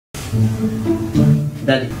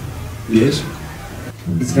Daddy. Yes?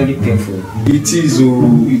 It's very painful. It is,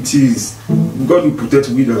 oh, it is. God will protect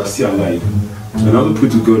we that are still alive. And I will pray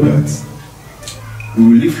to God that we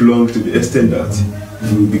will live long to the extent that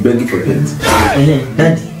we will be begging for death.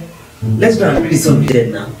 Daddy, let's go and read the Son of the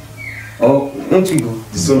Dead now. Or won't we go?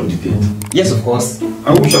 The Son of the Dead? Yes, of course.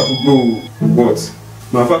 I wish I could go, but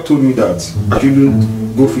my father told me that I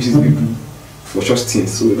shouldn't go visit people for short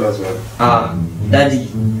things, so that's why. Daddy,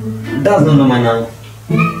 that's not normal now.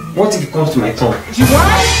 What if it comes to my tongue?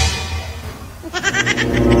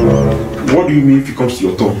 What do you mean if it comes to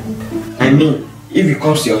your tongue? I mean, if it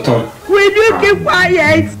comes to your tongue. Will you keep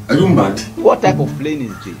quiet? Are you mad? What type of plane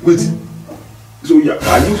is this? Wait. So yeah,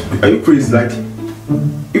 are you crazy? Like,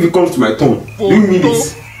 if it comes to my tongue, do you mean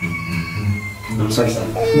it? I'm sorry, sir.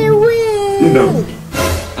 Kneel down.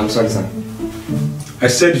 I'm sorry, sir. I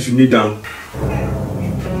said you should kneel down.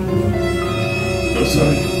 I'm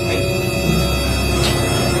sorry.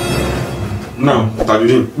 Now,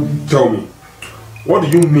 Tajudeen, tell me, what do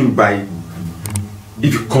you mean by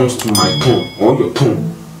if it comes to my tongue or your tongue,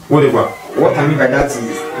 whatever? What I mean by that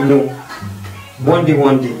is, you know, one day,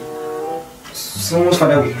 someone's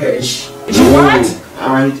father will perish. What?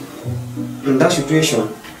 And in that situation,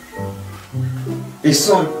 his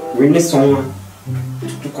son will need someone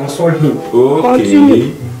to console him.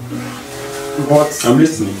 Okay. But I'm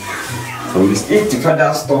listening. if the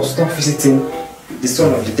father stops visiting the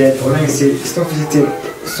son of the dead, or let me say, stop visiting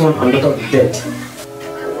son and daughter of the dead,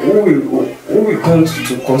 who will come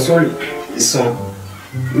to console his son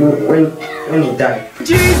when he died?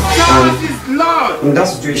 Jesus is Lord! In that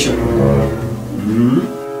situation,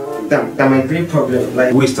 that might be a problem.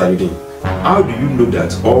 Like, wait, Tajudeen, how do you know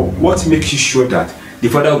that, or what makes you sure that the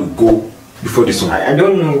father will go before the son? I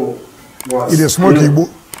don't know what. It is small Igbo.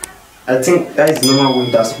 I think that is the normal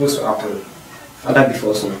way that's supposed to happen. Father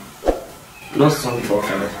before son, not son before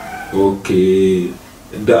father. Okay,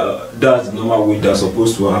 that's the normal way that's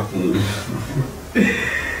supposed to happen.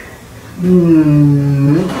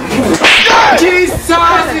 Jesus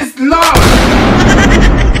is Lord!